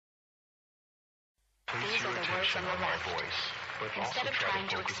These are the words on the left. Instead of trying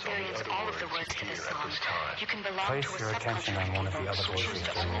to experience all of the words to this song, you can belong to a subculture of people who choose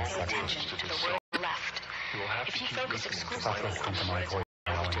to only pay attention to the word on the left. If you focus exclusively on the words on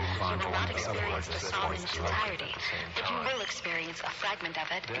the left, you will not experience the song in its entirety, but you will experience a fragment of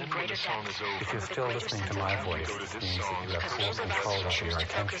it in greater depth. If you're still listening to my voice, it means that you have full control over your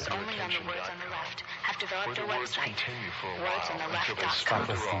attention. Only on the words on the left have developed a website, wordsonTheLeft.com. Stop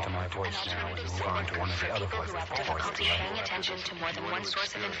listening to my voice now and move on to one of the other voices. Difficulty paying attention to more than one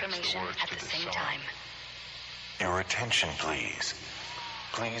source of information at the same time. Your attention, please.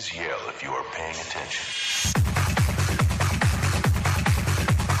 Please yell if you are paying attention.